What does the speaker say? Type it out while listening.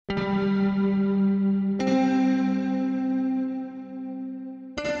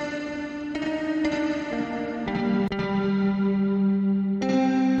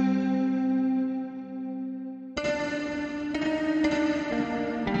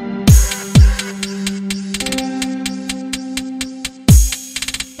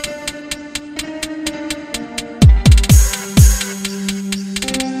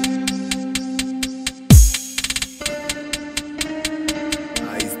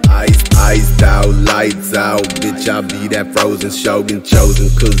iced out, lights out. Bitch, I be that frozen shogun, chosen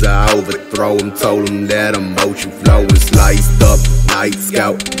cause I overthrow him. Told him that emotion flow is sliced up. Night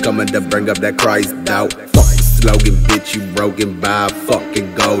scout, coming to bring up that Christ doubt. Fuck the slogan, bitch, you broken by a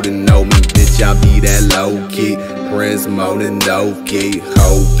fucking golden omen. Bitch, I be that low key, Prince moaning no key.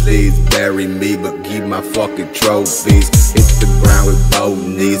 Ho, please bury me, but keep my fucking trophies. Hit the ground with both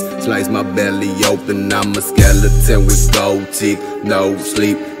knees, slice my belly open. I'm a skeleton with gold teeth, no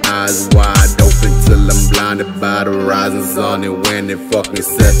sleep, eyes wide open till I'm blinded by the rising sun. And when it fucking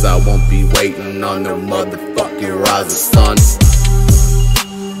sets, I won't be waiting on no motherfucking rising sun.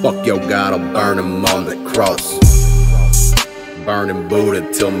 Fuck your God, I'll burn him on the cross. Burning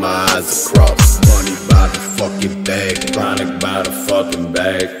Buddha till my eyes are crossed. Money by the fucking bag, chronic by the fucking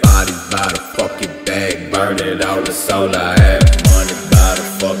bag. Body by the fucking bag, burn it all, that's all I have. Money by the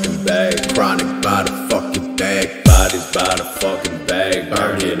fucking bag, chronic by the fucking bag. Bodies by the fucking bag,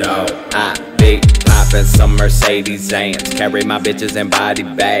 burn it all. I big poppin' some Mercedes Ams, carry my bitches in body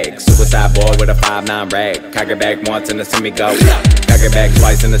bags. Suicide boy with a 5'9" rag, cock it back once and the semi go. Cock it back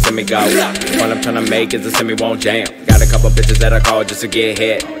twice and the semi go. What I'm tryna make is the semi won't jam. Got a couple bitches that I call just to get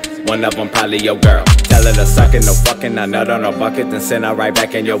hit. One of them probably your girl. Tell her to suck it, no fucking. I nut on her bucket, then send her right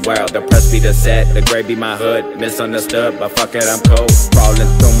back in your world. The press be the set, the grave be my hood. Misunderstood, but fuck it, I'm cool. Crawling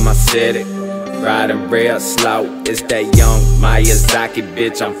through my city, riding real slow. It's that young Miyazaki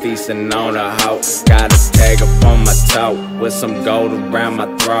bitch, I'm feasting on a hoe. Got a tag up on my toe, with some gold around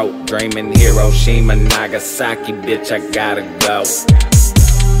my throat. Dreaming Hiroshima, Nagasaki, bitch, I gotta go.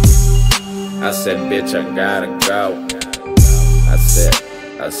 I said, bitch, I gotta go.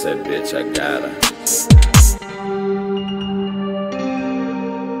 I said, bitch, I gotta